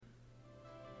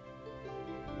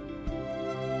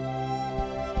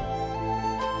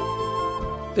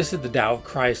This is the Tao of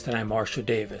Christ, and I'm Marshall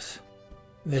Davis.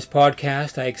 In this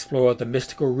podcast, I explore the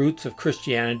mystical roots of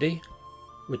Christianity,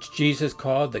 which Jesus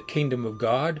called the Kingdom of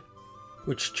God,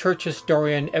 which church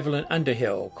historian Evelyn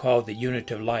Underhill called the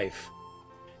Unity of Life,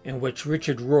 and which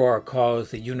Richard Rohr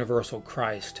calls the Universal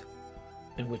Christ,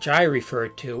 and which I refer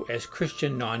to as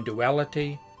Christian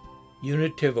non-duality,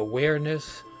 unitive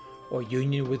awareness, or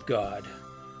union with God.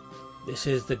 This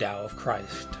is the Tao of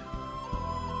Christ.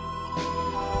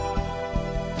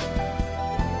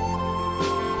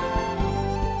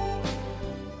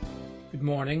 Good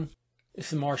morning.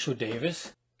 This is Marshall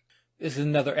Davis. This is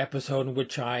another episode in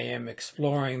which I am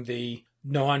exploring the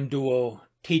non-dual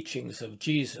teachings of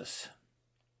Jesus.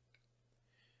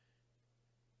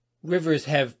 Rivers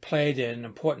have played an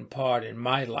important part in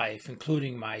my life,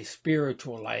 including my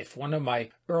spiritual life. One of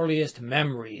my earliest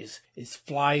memories is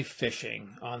fly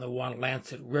fishing on the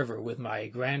Wanlancet River with my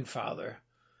grandfather.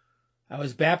 I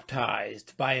was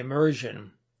baptized by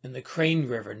immersion in the Crane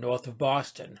River north of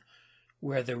Boston,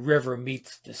 where the river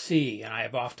meets the sea, and I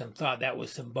have often thought that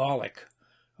was symbolic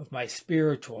of my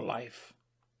spiritual life.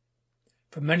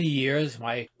 For many years,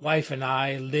 my wife and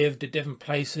I lived at different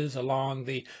places along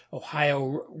the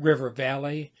Ohio River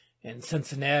Valley, in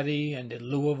Cincinnati and in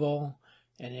Louisville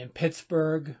and in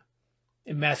Pittsburgh.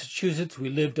 In Massachusetts, we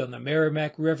lived on the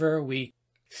Merrimack River. We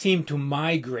seemed to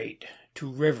migrate to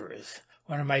rivers.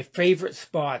 One of my favorite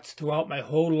spots throughout my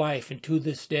whole life and to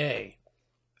this day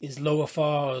is Lower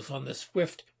Falls on the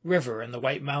Swift River in the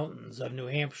White Mountains of New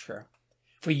Hampshire.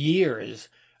 For years,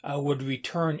 I would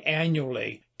return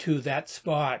annually to that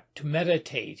spot to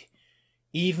meditate.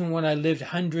 Even when I lived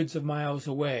hundreds of miles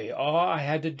away, all I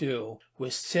had to do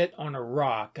was sit on a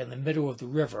rock in the middle of the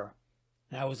river,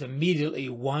 and I was immediately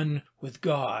one with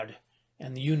God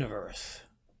and the universe.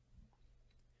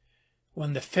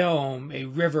 When the film A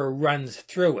River Runs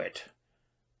Through It,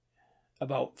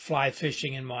 about fly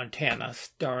fishing in Montana,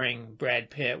 starring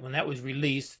Brad Pitt, when that was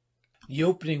released, the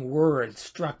opening words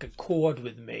struck a chord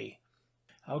with me.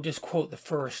 I'll just quote the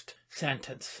first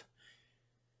sentence.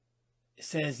 It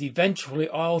says, "Eventually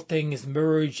all things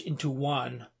merge into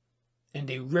one, and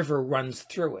a river runs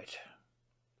through it."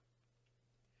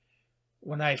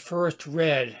 When I first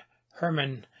read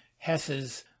Hermann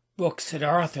Hesse's book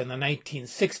Siddhartha in the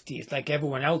 1960s, like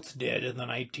everyone else did in the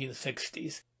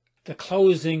 1960s, the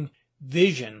closing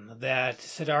vision that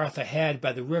Siddhartha had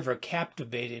by the river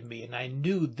captivated me, and I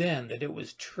knew then that it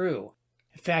was true.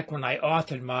 In fact, when I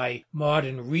authored my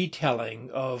modern retelling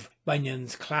of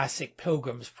Bunyan's classic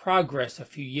Pilgrim's Progress a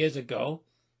few years ago,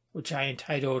 which I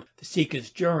entitled The Seeker's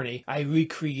Journey, I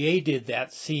recreated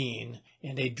that scene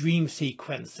in a dream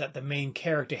sequence that the main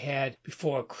character had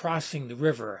before crossing the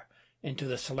river into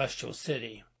the celestial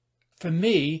city. For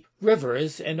me,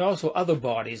 rivers and also other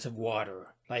bodies of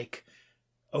water, like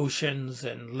oceans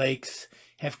and lakes,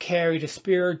 have carried a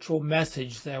spiritual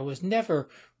message that I was never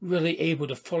really able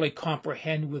to fully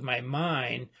comprehend with my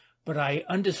mind, but I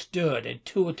understood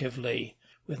intuitively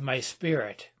with my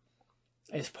spirit.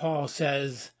 As Paul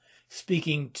says,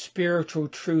 speaking spiritual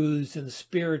truths in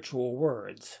spiritual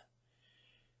words.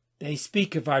 They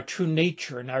speak of our true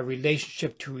nature and our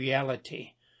relationship to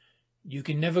reality. You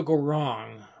can never go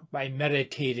wrong by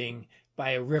meditating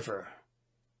by a river.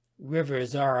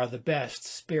 Rivers are the best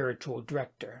spiritual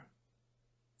director.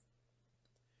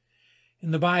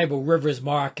 In the Bible, rivers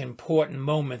mark important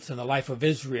moments in the life of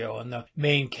Israel and the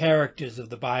main characters of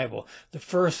the Bible. The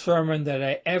first sermon that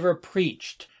I ever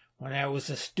preached when I was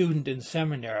a student in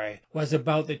seminary was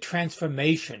about the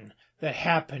transformation that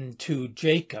happened to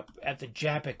Jacob at the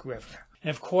Jabbok River.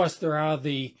 And of course, there are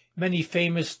the many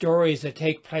famous stories that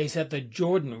take place at the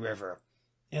Jordan River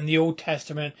in the Old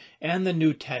Testament and the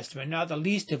New Testament, not the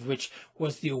least of which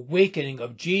was the awakening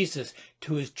of Jesus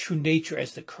to his true nature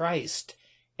as the Christ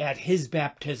at his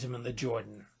baptism in the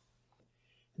Jordan.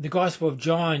 In the Gospel of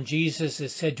John, Jesus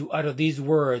is said to utter these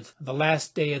words on the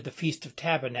last day of the Feast of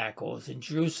Tabernacles in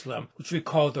Jerusalem, which we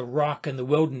call the rock in the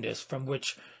wilderness from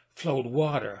which flowed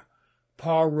water.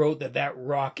 Paul wrote that that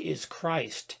rock is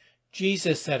Christ.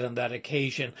 Jesus said on that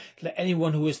occasion, "Let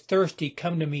anyone who is thirsty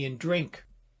come to me and drink.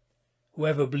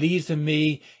 Whoever believes in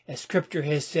me, as Scripture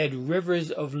has said,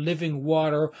 rivers of living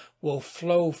water will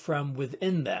flow from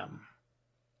within them."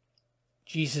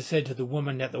 Jesus said to the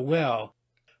woman at the well,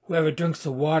 "Whoever drinks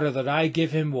the water that I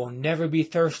give him will never be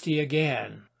thirsty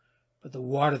again, but the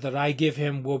water that I give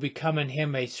him will become in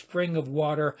him a spring of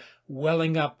water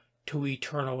welling up to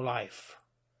eternal life."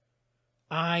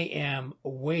 I am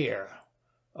aware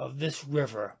of this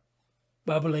river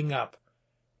bubbling up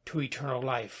to eternal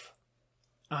life.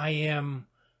 I am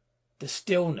the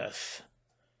stillness,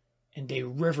 and a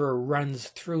river runs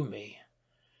through me.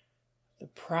 The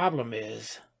problem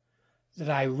is that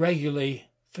I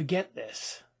regularly forget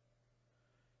this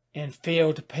and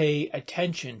fail to pay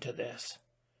attention to this.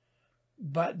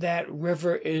 But that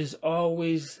river is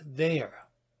always there,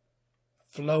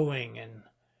 flowing and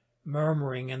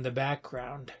murmuring in the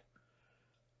background.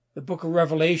 The book of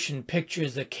Revelation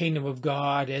pictures the kingdom of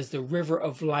God as the river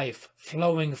of life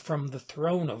flowing from the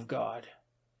throne of God.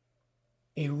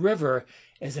 A river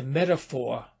is a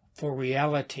metaphor for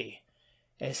reality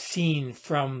as seen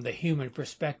from the human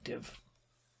perspective.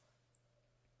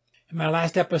 In my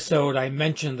last episode, I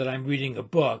mentioned that I'm reading a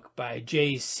book by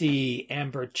J.C.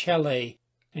 Ambercelli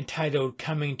entitled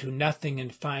Coming to Nothing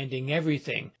and Finding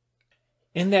Everything.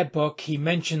 In that book, he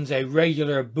mentions a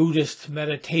regular Buddhist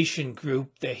meditation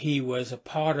group that he was a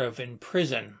part of in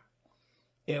prison.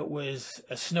 It was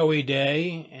a snowy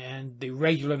day, and the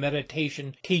regular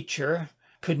meditation teacher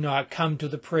could not come to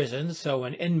the prison, so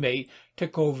an inmate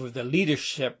took over the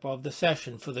leadership of the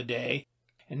session for the day.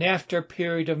 And after a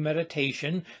period of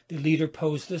meditation, the leader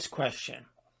posed this question: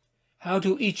 "How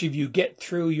do each of you get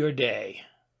through your day?"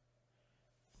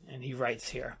 And he writes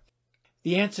here,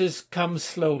 "The answers come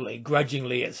slowly,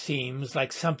 grudgingly it seems,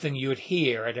 like something you'd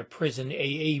hear at a prison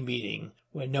AA meeting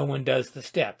when no one does the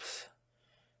steps.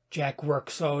 Jack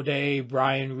works all day,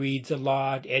 Brian reads a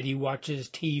lot, Eddie watches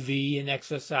TV and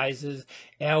exercises,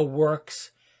 Al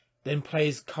works, then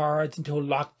plays cards until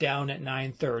lockdown at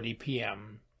 9:30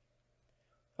 p.m.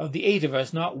 Of the 8 of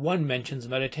us, not one mentions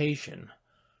meditation,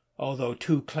 although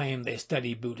 2 claim they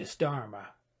study Buddhist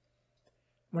Dharma.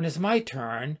 When it's my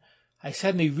turn, I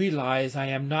suddenly realize I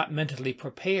am not mentally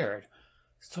prepared,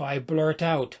 so I blurt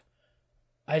out,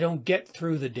 'I don't get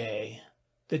through the day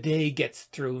gets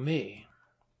through me.'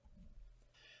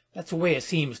 That's the way it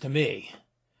seems to me.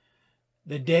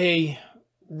 The day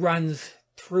runs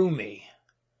through me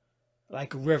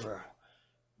like a river.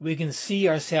 We can see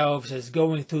ourselves as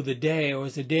going through the day or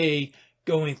as the day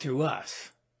going through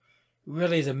us. It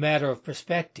really is a matter of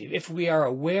perspective. If we are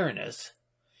awareness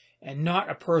and not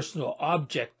a personal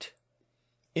object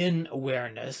in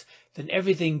awareness, then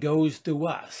everything goes through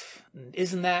us. And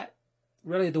isn't that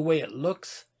really the way it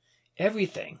looks?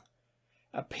 Everything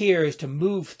appears to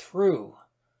move through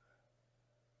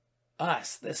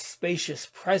us, this spacious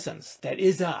presence that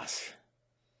is us.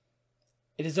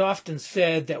 It is often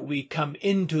said that we come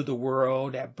into the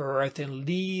world at birth and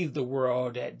leave the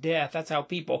world at death. That's how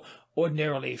people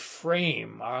ordinarily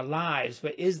frame our lives.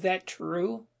 But is that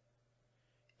true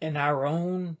in our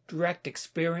own direct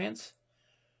experience?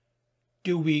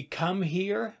 Do we come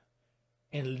here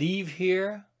and leave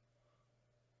here?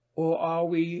 Or are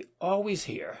we always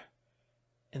here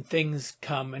and things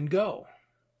come and go?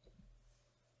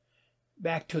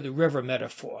 Back to the river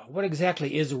metaphor. What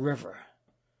exactly is a river?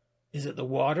 Is it the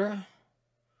water?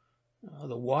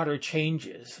 The water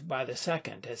changes by the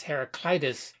second. As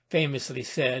Heraclitus famously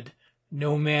said,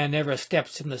 "No man ever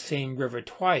steps in the same river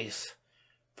twice,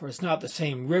 for it's not the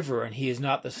same river and he is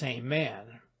not the same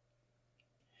man."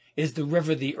 Is the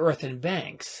river the earthen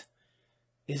banks?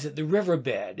 Is it the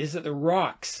riverbed? Is it the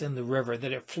rocks in the river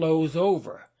that it flows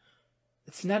over?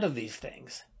 It's none of these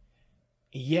things.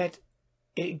 Yet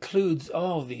it includes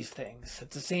all these things.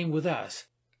 It's the same with us.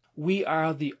 We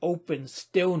are the open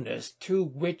stillness through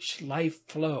which life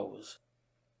flows.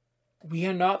 We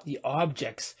are not the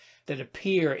objects that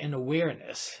appear in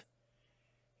awareness,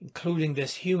 including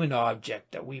this human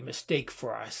object that we mistake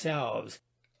for ourselves.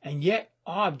 And yet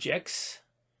objects,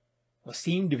 or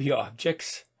seem to be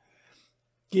objects,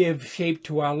 give shape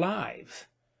to our lives,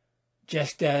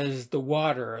 just as the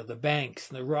water, the banks,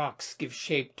 and the rocks give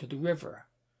shape to the river.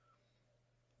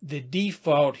 The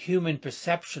default human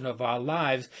perception of our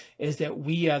lives is that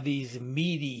we are these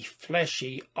meaty,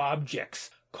 fleshy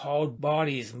objects called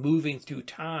bodies moving through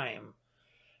time.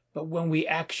 But when we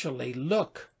actually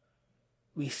look,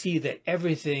 we see that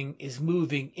everything is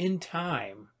moving in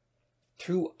time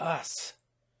through us,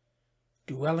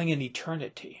 dwelling in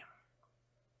eternity.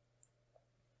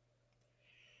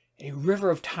 A river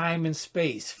of time and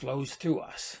space flows through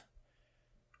us.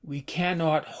 We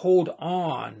cannot hold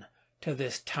on to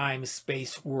this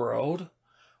time-space world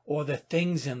or the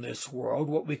things in this world,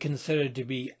 what we consider to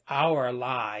be our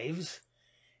lives,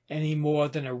 any more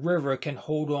than a river can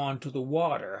hold on to the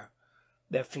water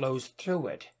that flows through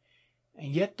it.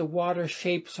 And yet the water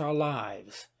shapes our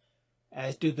lives,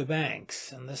 as do the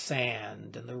banks and the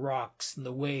sand and the rocks and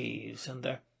the waves and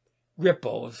the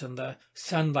ripples and the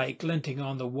sunlight glinting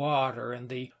on the water and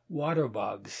the water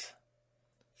bugs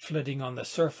flitting on the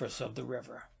surface of the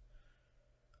river.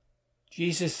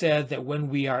 Jesus said that when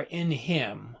we are in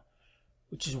him,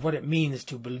 which is what it means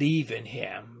to believe in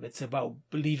him, it's about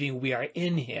believing we are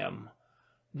in him,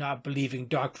 not believing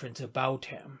doctrines about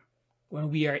him. When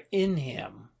we are in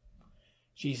him,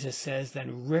 Jesus says,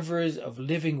 then rivers of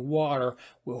living water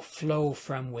will flow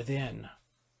from within.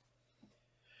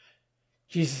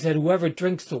 Jesus said, whoever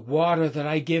drinks the water that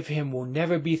I give him will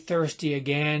never be thirsty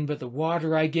again, but the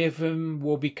water I give him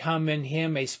will become in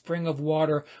him a spring of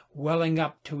water welling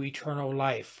up to eternal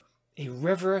life. A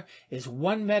river is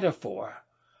one metaphor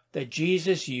that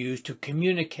Jesus used to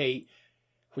communicate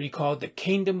what he called the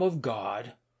kingdom of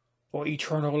God, or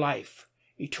eternal life.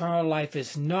 Eternal life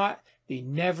is not the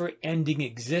never-ending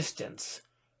existence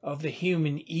of the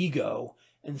human ego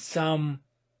in some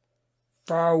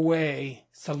faraway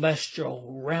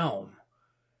celestial realm.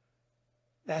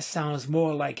 That sounds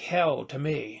more like hell to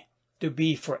me, to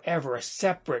be forever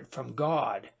separate from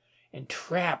God and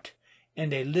trapped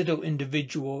in a little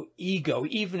individual ego,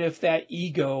 even if that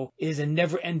ego is a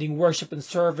never-ending worship and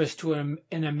service to an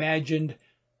imagined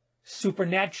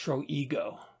supernatural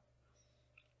ego.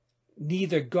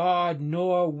 Neither God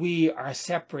nor we are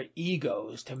separate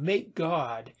egos. To make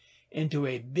God into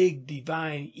a big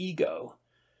divine ego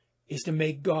is to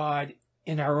make God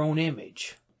in our own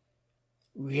image.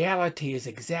 Reality is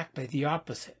exactly the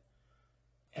opposite,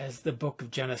 as the book of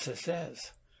Genesis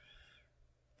says.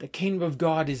 The kingdom of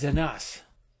God is in us,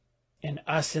 and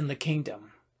us in the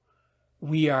kingdom.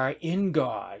 We are in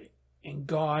God, and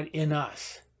God in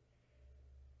us.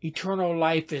 Eternal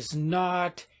life is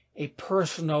not a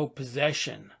personal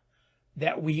possession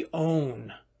that we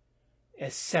own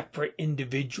as separate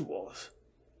individuals.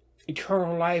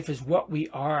 Eternal life is what we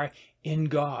are in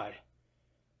God.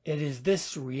 It is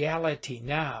this reality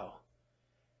now,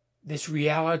 this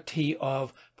reality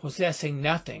of possessing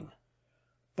nothing,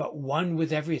 but one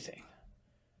with everything.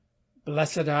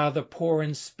 Blessed are the poor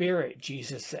in spirit,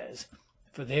 Jesus says,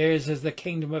 for theirs is the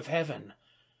kingdom of heaven.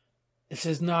 This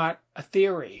is not a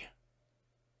theory,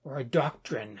 or a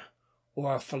doctrine,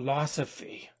 or a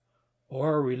philosophy,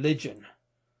 or a religion.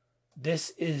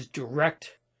 This is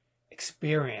direct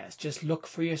experience. Just look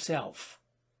for yourself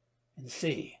and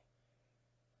see.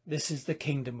 This is the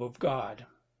kingdom of God.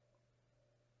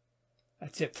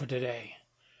 That's it for today.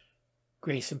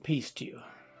 Grace and peace to you.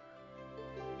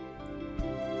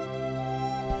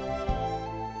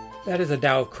 That is the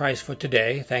Tao of Christ for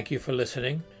today. Thank you for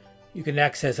listening. You can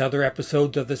access other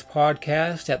episodes of this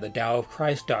podcast at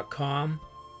thedaoofchrist.com.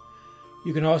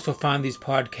 You can also find these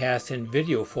podcasts in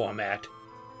video format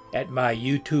at my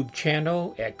YouTube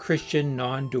channel at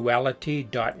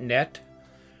christiannonduality.net.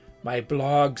 My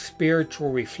blog,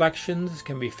 Spiritual Reflections,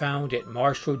 can be found at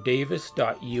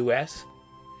marshalldavis.us.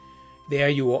 There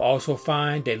you will also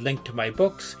find a link to my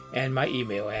books and my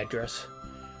email address.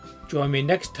 Join me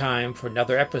next time for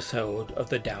another episode of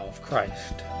the Tao of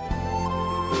Christ.